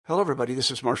Hello, everybody. This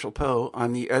is Marshall Poe.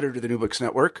 I'm the editor of the New Books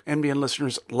Network. NBN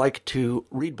listeners like to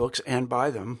read books and buy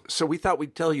them. So we thought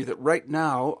we'd tell you that right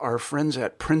now, our friends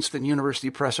at Princeton University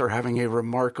Press are having a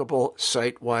remarkable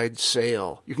site-wide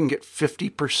sale. You can get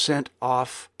 50%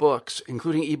 off books,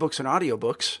 including ebooks and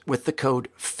audiobooks, with the code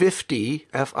 50,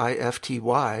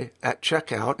 F-I-F-T-Y, at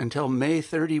checkout until May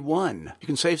 31. You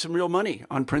can save some real money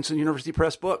on Princeton University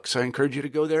Press books. I encourage you to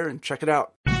go there and check it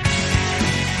out.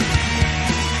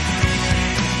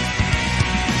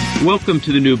 Welcome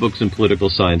to the New Books in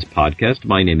Political Science podcast.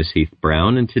 My name is Heath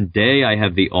Brown, and today I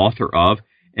have the author of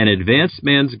An Advanced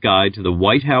Man's Guide to the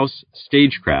White House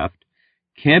Stagecraft,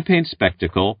 Campaign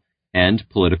Spectacle, and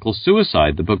Political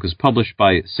Suicide. The book was published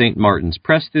by St. Martin's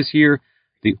Press this year.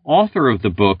 The author of the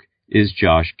book is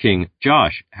Josh King.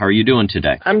 Josh, how are you doing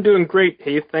today? I'm doing great,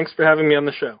 Heath. Thanks for having me on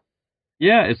the show.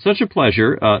 Yeah, it's such a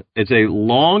pleasure. It's a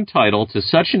long title to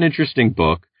such an interesting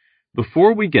book.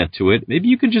 Before we get to it, maybe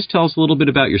you can just tell us a little bit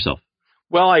about yourself.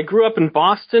 Well, I grew up in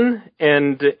Boston,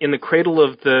 and in the cradle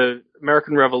of the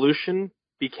American Revolution,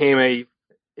 became a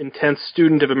intense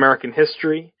student of American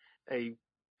history, a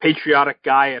patriotic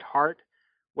guy at heart,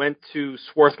 went to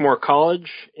Swarthmore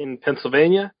College in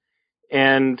Pennsylvania,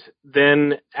 and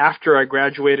then after I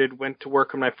graduated, went to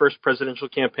work on my first presidential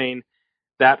campaign,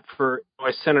 that for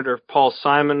Senator Paul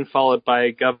Simon, followed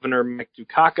by Governor Mike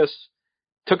Dukakis.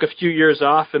 Took a few years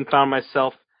off and found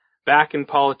myself back in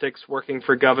politics working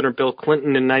for Governor Bill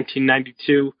Clinton in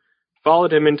 1992.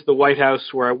 Followed him into the White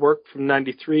House, where I worked from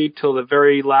 93 till the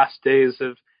very last days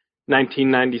of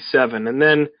 1997, and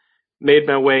then made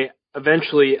my way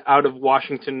eventually out of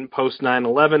Washington post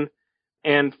 9/11.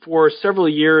 And for several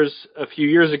years, a few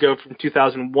years ago, from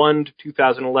 2001 to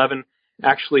 2011,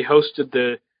 actually hosted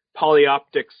the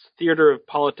Polyoptics Theater of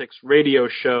Politics radio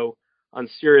show on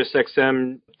Sirius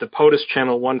XM, the POTUS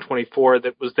channel 124,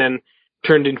 that was then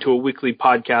turned into a weekly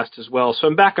podcast as well. So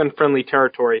I'm back on friendly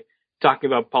territory talking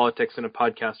about politics in a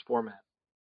podcast format.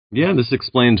 Yeah, this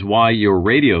explains why your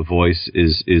radio voice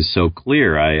is so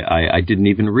clear. I didn't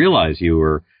even realize you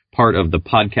were part of the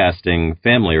podcasting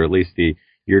family, or at least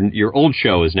your old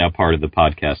show is now part of the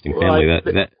podcasting family.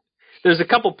 There's a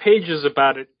couple pages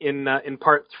about it in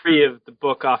part 3 of the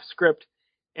book Off Script,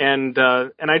 and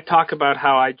I talk about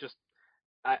how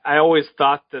I always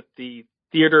thought that the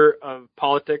theater of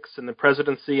politics and the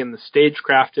presidency and the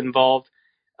stagecraft involved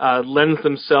lends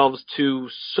themselves to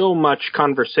so much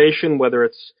conversation, whether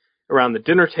it's around the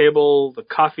dinner table, the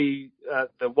coffee,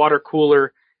 the water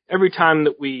cooler. Every time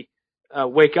that we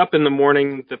wake up in the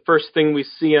morning, the first thing we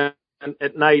see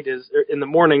at night in the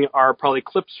morning are probably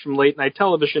clips from late night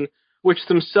television, which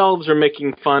themselves are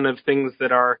making fun of things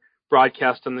that are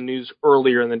broadcast on the news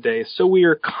earlier in the day. So we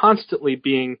are constantly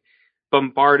being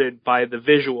bombarded by the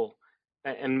visual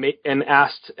and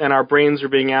our brains are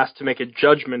being asked to make a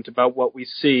judgment about what we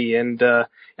see. And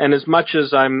as much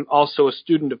as I'm also a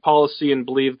student of policy and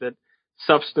believe that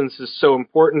substance is so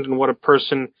important and what a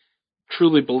person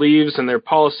truly believes and their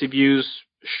policy views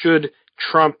should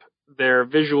trump their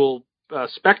visual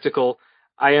spectacle,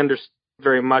 I understand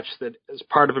very much that as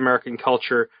part of American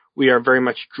culture, we are very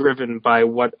much driven by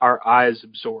what our eyes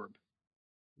absorb.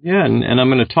 Yeah, and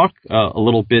I'm going to talk a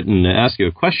little bit and ask you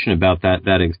a question about that.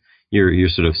 You're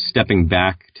sort of stepping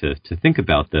back to think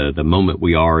about the moment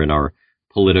we are in our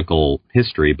political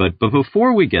history. But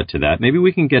before we get to that, maybe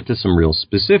we can get to some real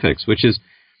specifics, which is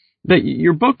that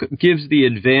your book gives the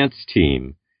advance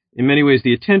team, in many ways,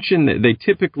 the attention that they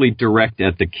typically direct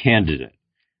at the candidate.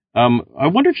 I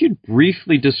wonder if you'd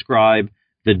briefly describe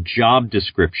the job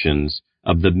descriptions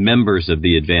of the members of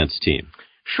the advance team.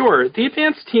 Sure. The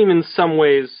advance team in some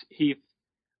ways, Heath,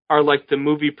 are like the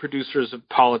movie producers of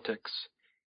politics.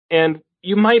 And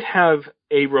you might have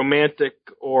a romantic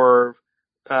or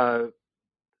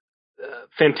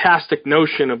fantastic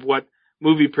notion of what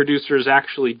movie producers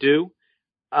actually do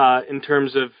in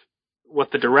terms of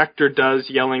what the director does,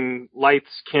 yelling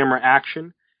lights, camera,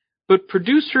 action. But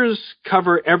producers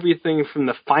cover everything from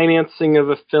the financing of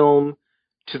a film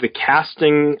to the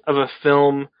casting of a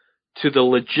film to the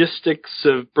logistics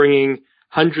of bringing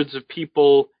hundreds of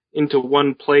people into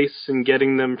one place and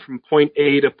getting them from point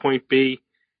A to point B,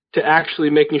 to actually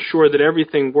making sure that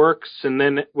everything works, and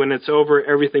then when it's over,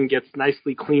 everything gets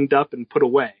nicely cleaned up and put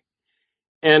away.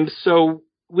 And so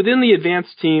within the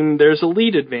advance team, there's a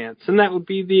lead advance, and that would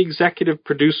be the executive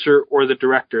producer or the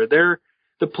director. They're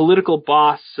the political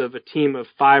boss of a team of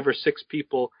 5 or 6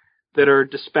 people that are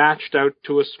dispatched out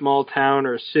to a small town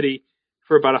or a city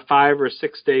for about a 5 or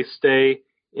 6 day stay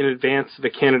in advance of a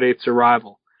candidate's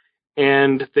arrival.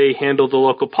 And they handle the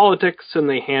local politics and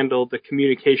they handle the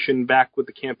communication back with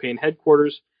the campaign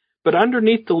headquarters. But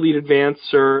underneath the lead advance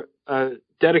are a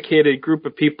dedicated group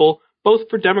of people, both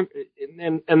for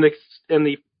and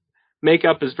the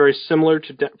makeup is very similar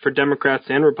for Democrats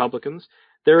and Republicans.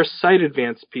 There are site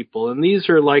advance people, and these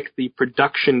are like the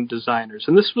production designers.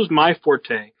 And this was my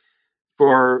forte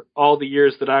for all the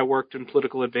years that I worked in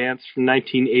political advance, from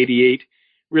 1988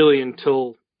 really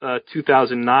until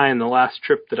 2009, the last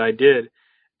trip that I did.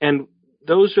 And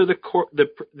those are the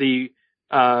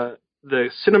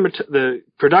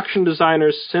production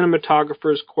designers,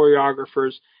 cinematographers,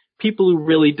 choreographers, people who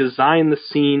really design the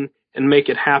scene and make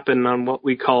it happen on what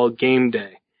we call game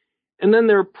day. And then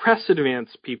there are press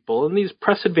advance people, and these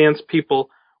press advance people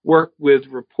work with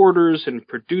reporters and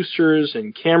producers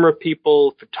and camera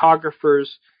people,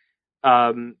 photographers,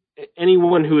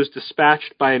 anyone who is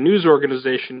dispatched by a news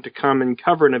organization to come and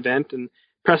cover an event. And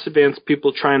press advance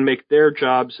people try and make their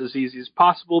jobs as easy as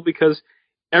possible because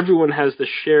everyone has the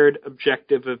shared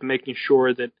objective of making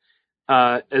sure that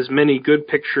as many good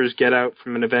pictures get out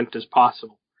from an event as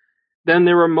possible. Then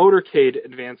there are motorcade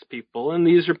advance people, and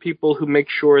these are people who make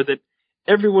sure that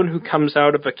everyone who comes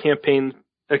out of a candidate's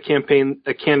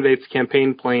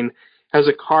campaign plane has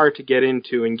a car to get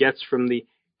into and gets from the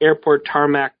airport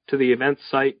tarmac to the event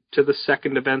site, to the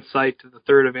second event site, to the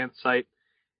third event site,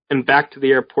 and back to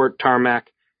the airport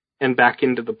tarmac and back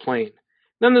into the plane.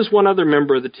 Then there's one other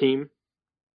member of the team,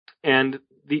 and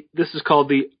this is called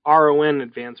the RON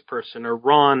advance person, or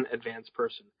RON advance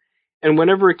person. And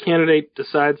whenever a candidate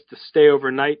decides to stay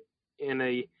overnight in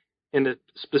a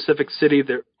specific city,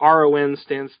 the RON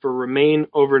stands for Remain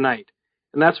Overnight.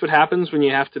 And that's what happens when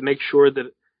you have to make sure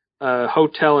that a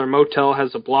hotel or motel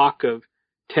has a block of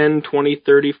 10, 20,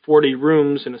 30, 40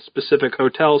 rooms in a specific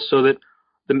hotel, so that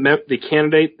the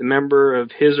candidate, the member of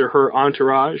his or her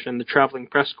entourage, and the traveling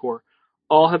press corps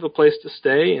all have a place to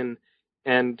stay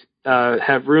and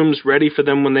have rooms ready for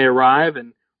them when they arrive,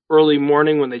 and early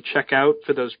morning when they check out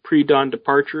for those pre-dawn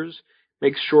departures,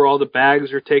 make sure all the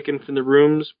bags are taken from the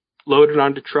rooms, loaded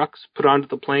onto trucks, put onto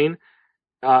the plane,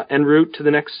 en route to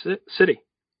the next city.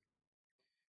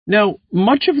 Now,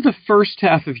 much of the first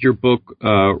half of your book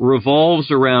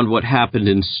revolves around what happened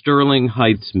in Sterling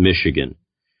Heights, Michigan.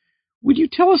 Would you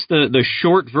tell us the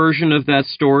short version of that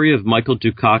story of Michael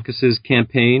Dukakis'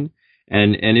 campaign,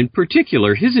 and in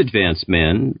particular his advance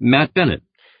man, Matt Bennett?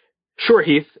 Sure,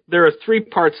 Heath. There are three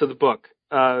parts of the book.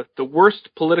 The worst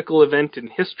political event in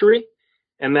history,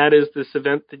 and that is this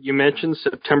event that you mentioned,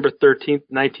 September 13th,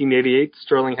 1988,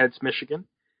 Sterling Heights, Michigan.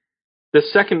 The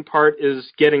second part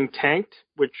is Getting Tanked,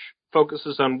 which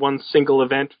focuses on one single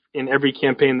event in every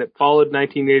campaign that followed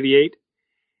 1988.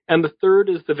 And the third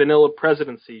is the Vanilla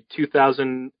Presidency,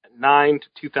 2009 to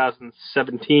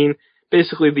 2017,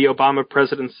 basically the Obama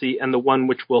presidency and the one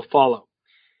which will follow.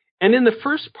 And in the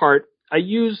first part, I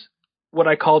use what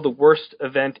I call the worst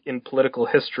event in political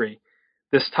history,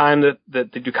 this time that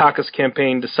the Dukakis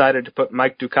campaign decided to put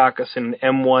Mike Dukakis in an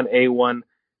M1A1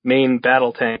 main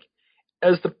battle tank,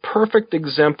 as the perfect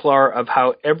exemplar of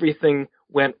how everything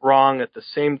went wrong at the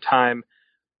same time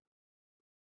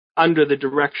under the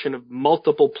direction of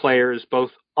multiple players,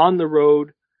 both on the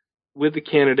road with the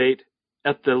candidate,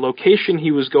 at the location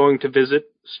he was going to visit,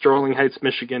 Sterling Heights,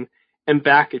 Michigan, and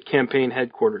back at campaign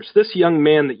headquarters. This young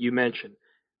man that you mentioned,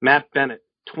 Matt Bennett,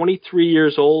 23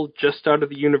 years old, just out of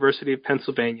the University of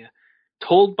Pennsylvania,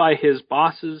 told by his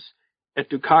bosses at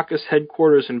Dukakis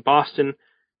headquarters in Boston,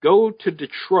 go to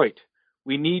Detroit.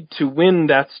 We need to win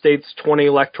that state's 20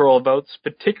 electoral votes,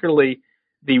 particularly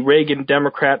the Reagan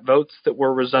Democrat votes that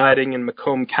were residing in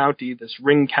Macomb County, this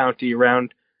ring county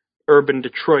around urban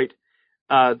Detroit,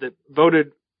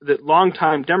 that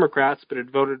longtime Democrats, but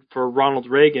had voted for Ronald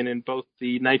Reagan in both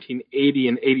the 1980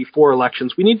 and 84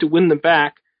 elections. We need to win them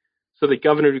back so that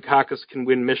Governor Dukakis can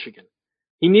win Michigan.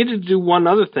 He needed to do one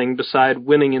other thing beside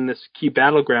winning in this key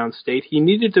battleground state. He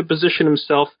needed to position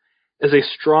himself as a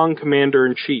strong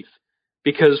commander-in-chief,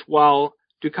 because while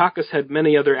Dukakis had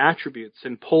many other attributes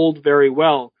and polled very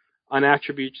well on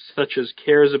attributes such as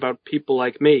cares about people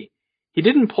like me, he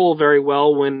didn't poll very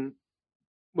well when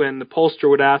the pollster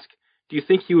would ask, do you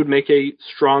think he would make a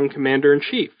strong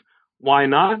commander-in-chief? Why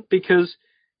not? Because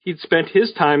he'd spent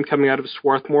his time coming out of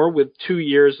Swarthmore with 2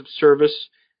 years of service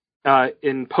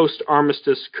in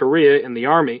post-armistice Korea in the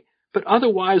Army, but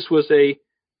otherwise was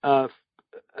an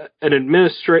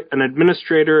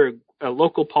administrator, a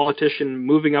local politician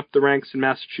moving up the ranks in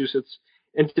Massachusetts,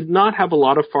 and did not have a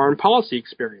lot of foreign policy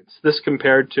experience. This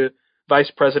compared to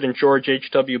Vice President George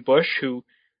H.W. Bush, who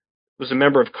was a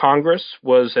member of Congress,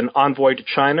 was an envoy to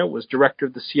China, was director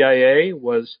of the CIA,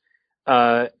 was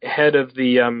head of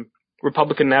the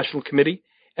Republican National Committee,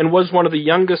 and was one of the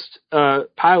youngest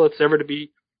pilots ever to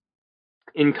be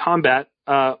in combat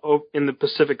in the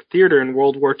Pacific Theater in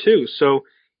World War II. So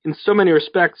in so many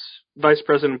respects, Vice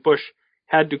President Bush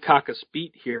had Dukakis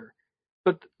beat here.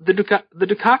 But the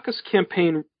Dukakis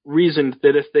campaign reasoned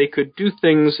that if they could do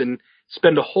things and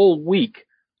spend a whole week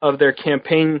of their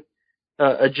campaign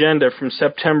agenda from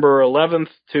September 11th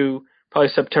to probably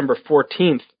September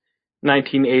 14th,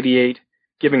 1988,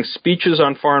 giving speeches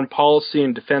on foreign policy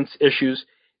and defense issues,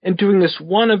 and doing this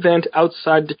one event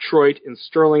outside Detroit in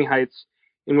Sterling Heights,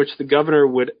 in which the governor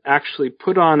would actually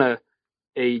put on a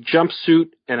jumpsuit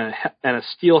and a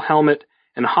steel helmet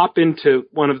and hop into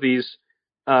one of these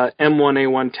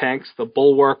M1A1 tanks, the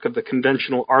bulwark of the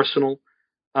conventional arsenal,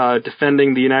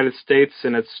 defending the United States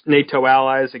and its NATO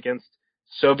allies against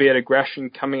Soviet aggression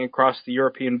coming across the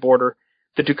European border.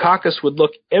 The Dukakis would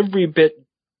look every bit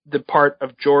the part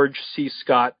of George C.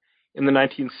 Scott in the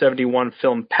 1971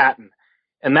 film Patton.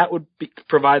 And that would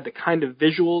provide the kind of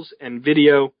visuals and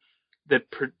video that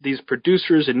these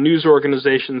producers and news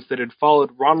organizations that had followed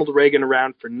Ronald Reagan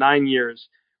around for 9 years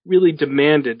really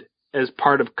demanded as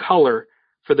part of color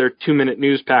for their 2-minute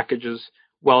news packages,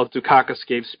 while Dukakis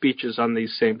gave speeches on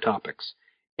these same topics.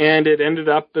 And it ended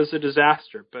up as a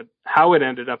disaster. But how it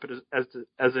ended up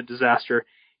as a disaster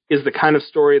is the kind of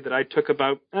story that I took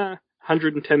about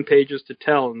 110 pages to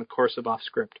tell in the course of Off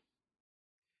Script.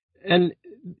 And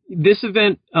this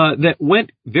event that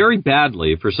went very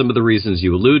badly for some of the reasons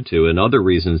you allude to and other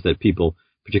reasons that people,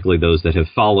 particularly those that have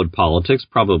followed politics,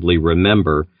 probably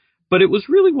remember. But it was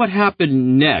really what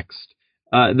happened next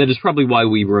that is probably why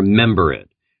we remember it.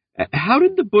 How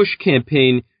did the Bush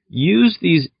campaign use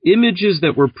these images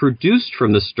that were produced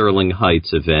from the Sterling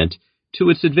Heights event to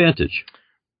its advantage?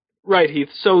 Right, Heath.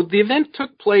 So the event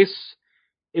took place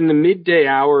in the midday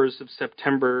hours of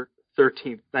September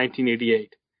 13th,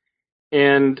 1988.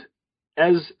 And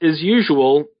as is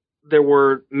usual, there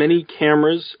were many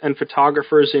cameras and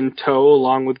photographers in tow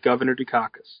along with Governor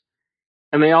Dukakis.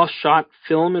 And they all shot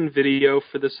film and video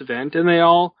for this event, and they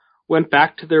all went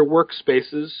back to their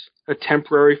workspaces, a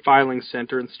temporary filing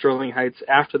center in Sterling Heights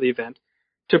after the event,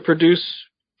 to produce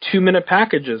 2-minute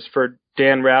packages for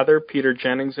Dan Rather, Peter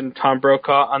Jennings, and Tom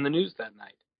Brokaw on the news that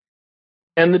night.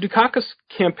 And the Dukakis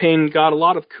campaign got a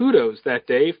lot of kudos that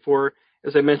day for,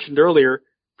 as I mentioned earlier,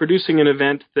 producing an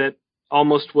event that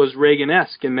almost was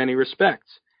Reagan-esque in many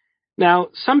respects. Now,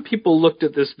 some people looked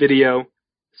at this video,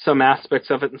 some aspects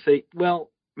of it, and say,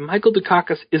 well, Michael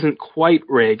Dukakis isn't quite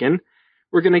Reagan.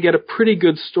 We're going to get a pretty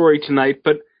good story tonight,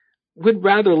 but we'd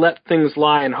rather let things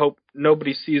lie and hope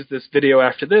nobody sees this video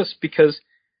after this, because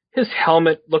his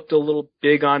helmet looked a little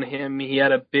big on him. He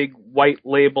had a big white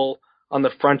label on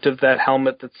the front of that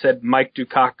helmet that said Mike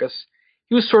Dukakis.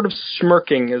 He was sort of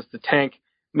smirking as the tank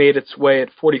made its way at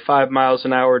 45 miles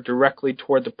an hour directly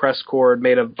toward the press corps and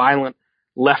made a violent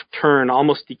left turn,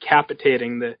 almost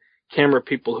decapitating the camera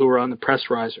people who were on the press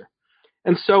riser.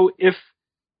 And so if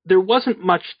there wasn't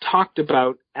much talked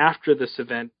about after this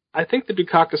event, I think the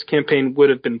Dukakis campaign would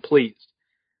have been pleased.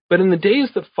 But in the days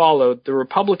that followed, the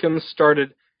Republicans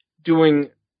started doing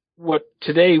what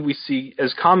today we see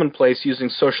as commonplace using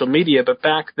social media, but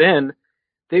back then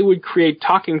they would create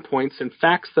talking points and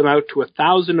fax them out to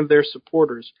 1,000 of their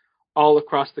supporters all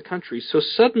across the country. So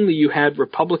suddenly you had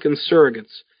Republican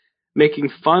surrogates making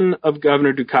fun of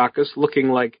Governor Dukakis, looking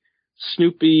like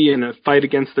Snoopy in a fight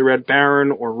against the Red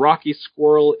Baron or Rocky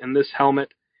Squirrel in this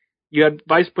helmet. You had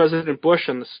Vice President Bush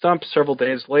on the stump several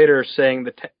days later saying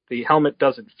that the helmet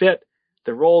doesn't fit,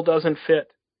 the role doesn't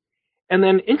fit. And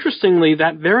then, interestingly,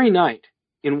 that very night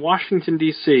in Washington,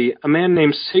 D.C., a man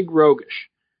named Sig Rogish,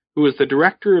 who was the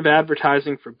director of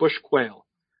advertising for Bush Quail,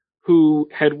 who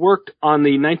had worked on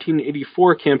the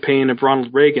 1984 campaign of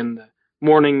Ronald Reagan, the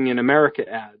Morning in America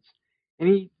ads. And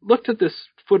he looked at this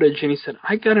footage and he said,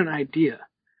 I got an idea.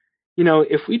 You know,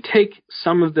 if we take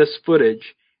some of this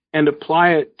footage and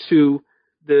apply it to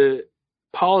the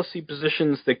policy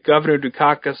positions that Governor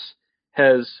Dukakis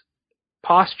has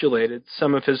postulated,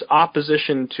 some of his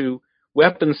opposition to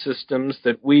weapon systems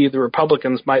that we, the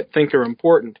Republicans, might think are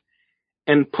important,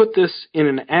 and put this in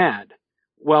an ad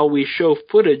while we show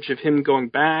footage of him going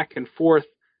back and forth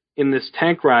in this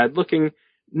tank ride, looking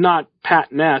not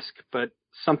Patton-esque, but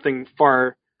something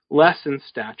far less in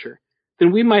stature,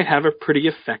 then we might have a pretty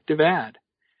effective ad.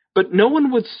 But no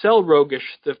one would sell Rogish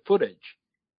the footage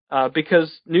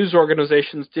because news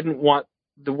organizations didn't want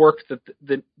the work that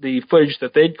the footage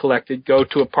that they'd collected go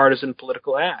to a partisan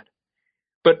political ad.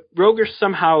 But Rogish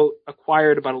somehow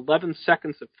acquired about 11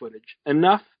 seconds of footage,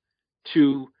 enough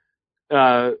to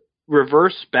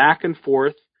reverse back and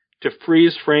forth, to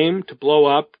freeze frame, to blow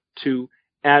up, to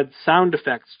add sound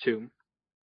effects to,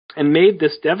 and made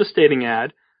this devastating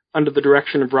ad under the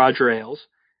direction of Roger Ailes,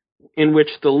 in which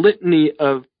the litany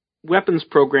of weapons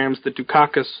programs that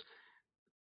Dukakis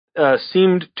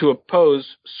seemed to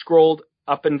oppose scrolled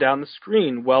up and down the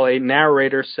screen while a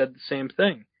narrator said the same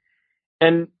thing.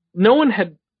 And no one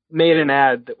had made an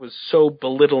ad that was so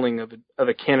belittling of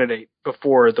a candidate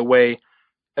before, the way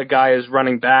a guy is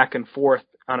running back and forth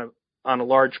on a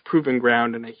large proving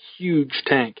ground in a huge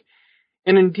tank.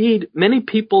 And indeed, many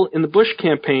people in the Bush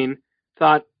campaign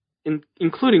thought,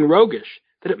 including Rogish,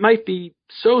 that it might be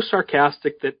so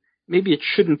sarcastic that maybe it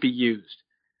shouldn't be used.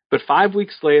 But 5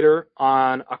 weeks later,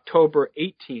 on October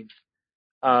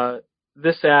 18th,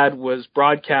 this ad was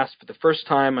broadcast for the first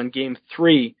time on Game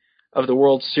 3 of the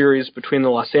World Series between the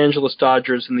Los Angeles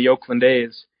Dodgers and the Oakland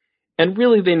A's. And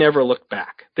really, they never looked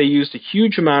back. They used a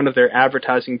huge amount of their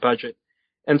advertising budget.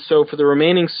 And so for the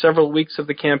remaining several weeks of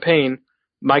the campaign,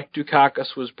 Mike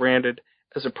Dukakis was branded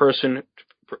as a person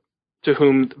to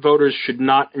whom voters should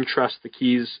not entrust the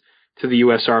keys to the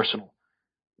U.S. arsenal.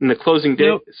 In the closing day,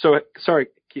 sorry,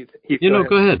 Keith.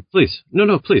 Go ahead, please.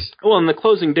 No, please. Well, in the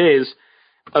closing days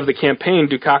of the campaign,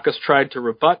 Dukakis tried to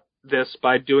rebut this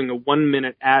by doing a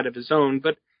 1-minute ad of his own,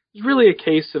 but it's really a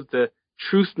case of the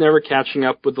truth never catching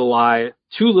up with the lie,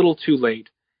 too little too late,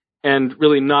 and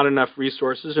really not enough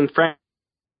resources and frankly,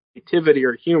 creativity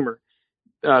or humor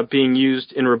being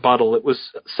used in rebuttal. It was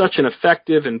such an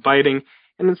effective and biting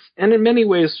and in many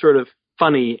ways sort of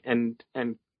funny and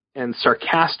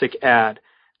sarcastic ad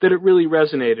that it really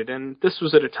resonated. And this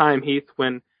was at a time, Heath,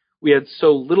 when we had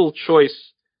so little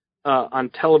choice on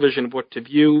television of what to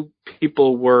view.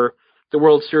 The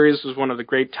World Series was one of the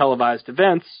great televised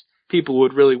events. People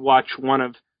would really watch one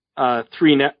of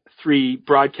three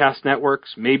broadcast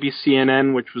networks, maybe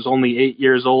CNN, which was only 8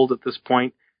 years old at this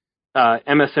point.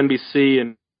 MSNBC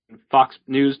and Fox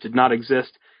News did not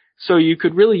exist. So you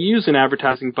could really use an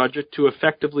advertising budget to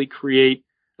effectively create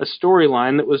a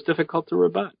storyline that was difficult to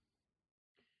rebut.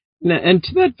 Now, and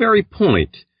to that very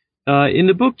point, in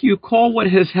the book you call what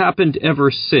has happened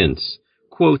ever since,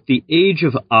 quote, the age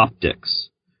of optics.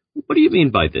 What do you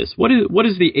mean by this? What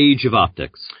is the age of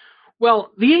optics?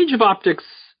 Well, the age of optics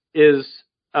is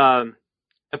a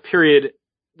period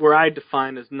where I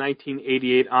define as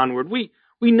 1988 onward. We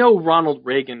know Ronald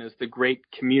Reagan is the great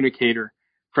communicator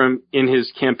in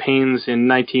his campaigns in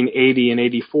 1980 and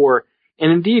 84,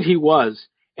 and indeed he was.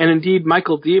 And indeed,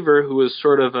 Michael Deaver, who was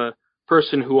sort of a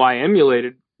person who I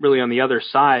emulated really on the other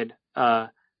side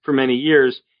for many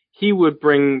years, he would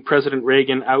bring President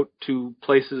Reagan out to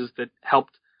places that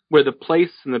helped, where the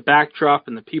place and the backdrop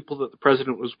and the people that the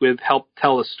president was with helped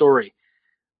tell a story.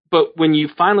 But when you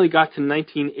finally got to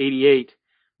 1988,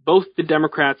 both the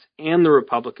Democrats and the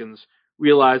Republicans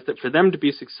realized that for them to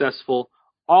be successful,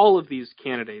 all of these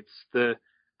candidates, the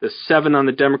 7 on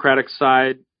the Democratic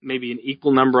side, maybe an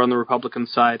equal number on the Republican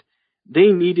side, they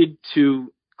needed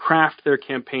to craft their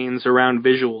campaigns around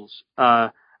visuals,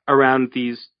 around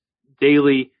these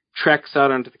daily treks out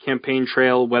onto the campaign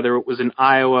trail, whether it was in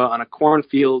Iowa on a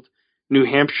cornfield, New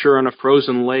Hampshire on a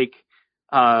frozen lake,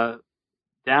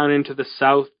 down into the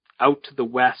south, out to the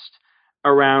west,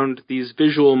 around these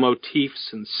visual motifs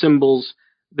and symbols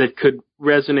that could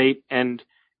resonate and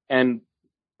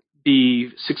be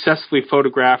successfully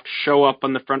photographed, show up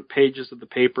on the front pages of the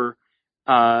paper,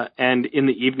 and in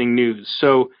the evening news.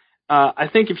 So I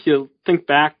think if you think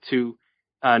back to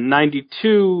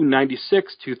 92,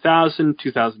 96, 2000,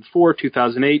 2004,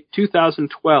 2008,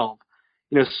 2012,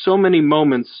 so many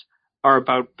moments are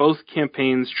about both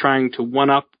campaigns trying to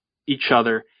one-up each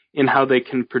other in how they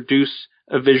can produce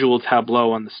a visual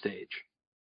tableau on the stage.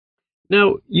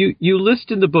 Now, you list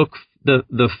in the book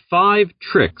the 5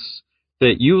 tricks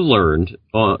that you learned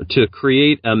to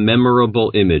create a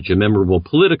memorable image, a memorable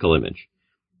political image.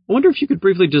 I wonder if you could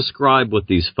briefly describe what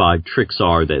these 5 tricks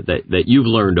are that you've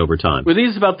learned over time. Were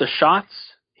these about the shots,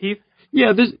 Heath?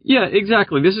 Yeah,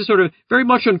 exactly. This is sort of very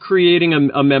much on creating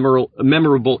a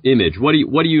memorable image. What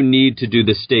do you need to do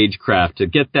the stagecraft to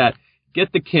get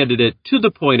the candidate to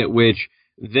the point at which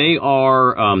they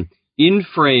are in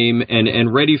frame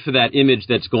and ready for that image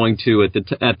that's going to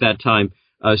at that time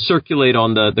circulate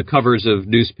on the covers of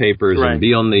newspapers, right, and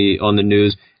be on the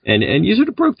news. And you sort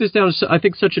of broke this down, I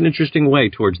think, such an interesting way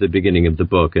towards the beginning of the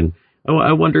book. And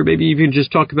I wonder maybe you can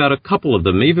just talk about a couple of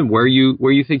them, even where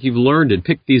you think you've learned and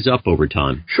picked these up over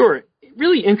time. Sure.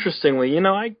 Really interestingly,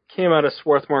 I came out of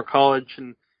Swarthmore College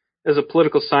and as a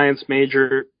political science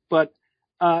major, but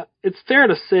it's fair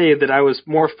to say that I was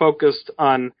more focused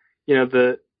on,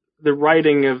 the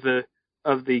writing of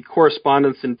the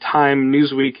correspondence in Time,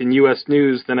 Newsweek, and U.S.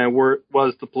 News than I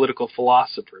was the political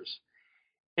philosophers.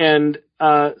 And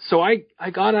so I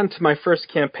got onto my first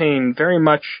campaign very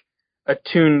much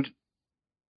attuned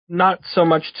not so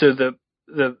much to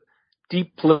the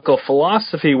deep political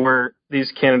philosophy where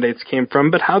these candidates came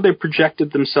from, but how they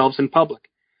projected themselves in public.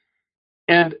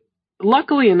 And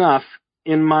luckily enough,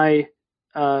 in my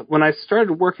when I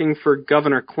started working for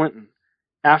Governor Clinton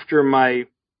after my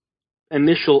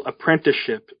initial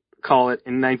apprenticeship, call it,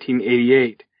 in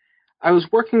 1988, I was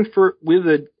working with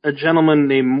a gentleman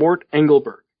named Mort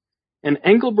Engelberg. And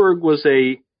Engelberg was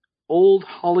a old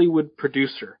Hollywood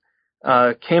producer,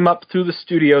 came up through the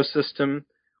studio system,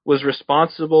 was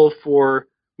responsible for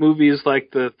movies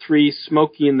like the 3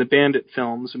 Smokey and the Bandit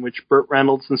films, in which Burt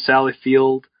Reynolds and Sally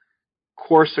Field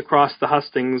course across the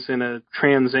hustings in a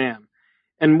Trans Am.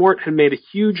 And Mort had made a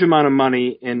huge amount of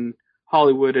money in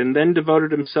Hollywood and then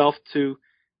devoted himself to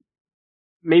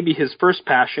maybe his first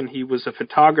passion. He was a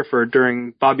photographer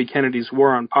during Bobby Kennedy's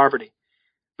War on Poverty.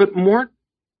 But Mort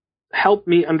helped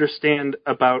me understand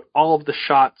about all of the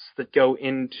shots that go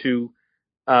into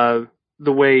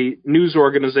the way news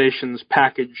organizations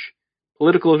package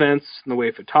political events and the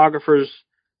way photographers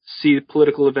see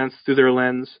political events through their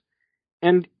lens.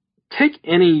 And take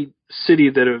any city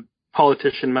that a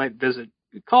politician might visit.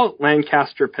 Call it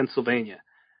Lancaster, Pennsylvania.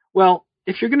 Well,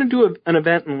 if you're going to do an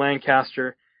event in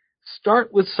Lancaster,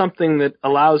 start with something that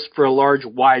allows for a large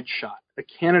wide shot, a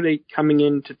candidate coming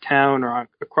into town or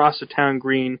across a town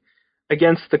green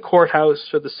against the courthouse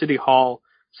or the city hall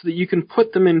so that you can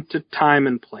put them into time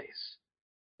and place.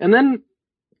 And then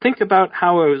think about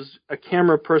how a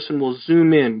camera person will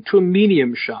zoom in to a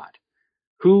medium shot,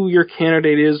 who your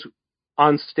candidate is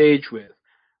on stage with,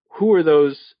 who are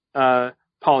those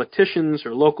politicians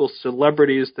or local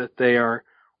celebrities that they are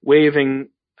waving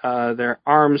their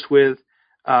arms with.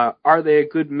 Are they a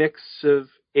good mix of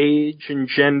age and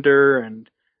gender and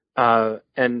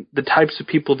the types of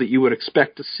people that you would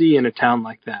expect to see in a town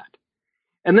like that?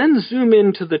 And then zoom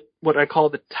into what I call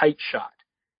the tight shot.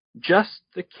 Just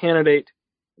the candidate,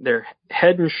 their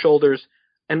head and shoulders,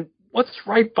 and what's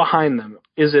right behind them.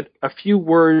 Is it a few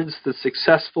words that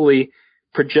successfully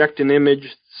project an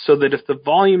image so that if the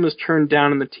volume is turned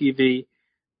down on the TV,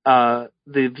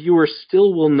 the viewer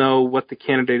still will know what the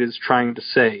candidate is trying to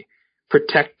say?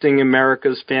 Protecting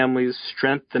America's families,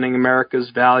 strengthening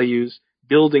America's values,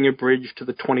 building a bridge to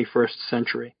the 21st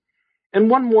century. And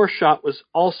one more shot was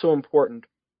also important,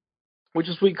 which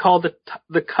is what we call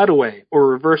the cutaway or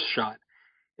reverse shot.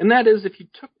 And that is if you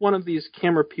took one of these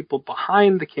camera people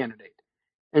behind the candidate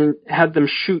and had them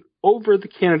shoot over the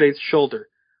candidate's shoulder,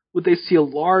 would they see a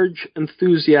large,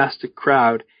 enthusiastic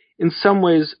crowd, in some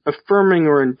ways affirming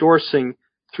or endorsing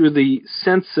through the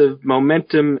sense of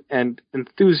momentum and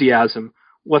enthusiasm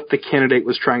what the candidate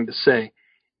was trying to say.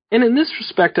 And in this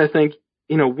respect, I think,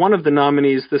 one of the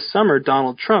nominees this summer,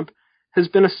 Donald Trump, has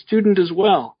been a student as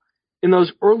well. In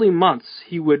those early months,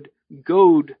 he would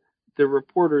goad the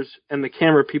reporters and the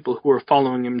camera people who were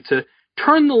following him to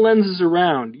turn the lenses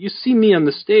around. You see me on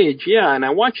the stage, yeah, and I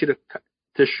want you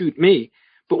to shoot me.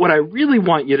 But what I really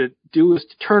want you to do is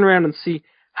to turn around and see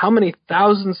how many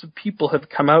thousands of people have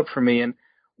come out for me and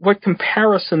what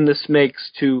comparison this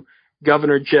makes to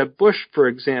Governor Jeb Bush, for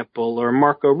example, or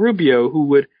Marco Rubio, who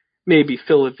would maybe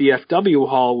fill a VFW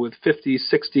hall with 50,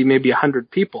 60, maybe 100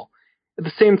 people. At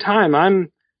the same time,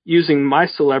 I'm using my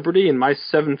celebrity and my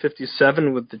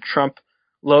 757 with the Trump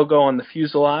logo on the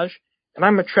fuselage, and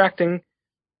I'm attracting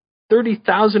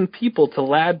 30,000 people to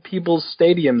Ladd Peebles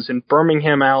stadiums in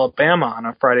Birmingham, Alabama on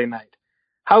a Friday night.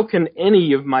 How can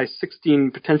any of my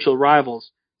 16 potential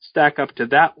rivals stack up to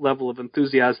that level of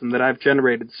enthusiasm that I've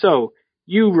generated? So,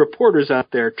 you reporters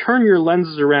out there, turn your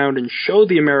lenses around and show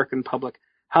the American public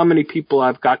how many people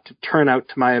I've got to turn out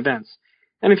to my events.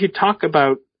 And if you talk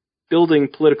about building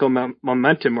political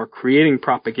momentum or creating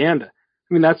propaganda,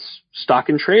 I mean, that's stock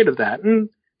and trade of that. And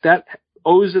that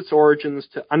owes its origins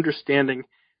to understanding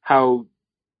how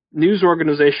news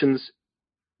organizations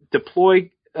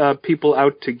deploy people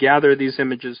out to gather these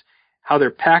images, how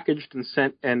they're packaged and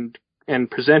sent and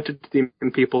presented to the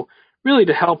American people, really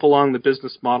to help along the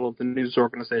business model of the news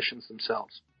organizations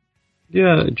themselves.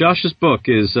 Yeah, Josh's book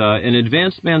is An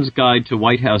Advanced Man's Guide to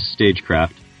White House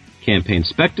Stagecraft, Campaign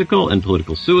Spectacle and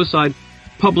Political Suicide,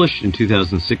 published in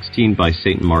 2016 by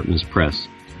St. Martin's Press.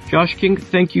 Josh King,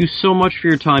 thank you so much for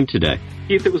your time today.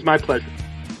 Keith, it was my pleasure.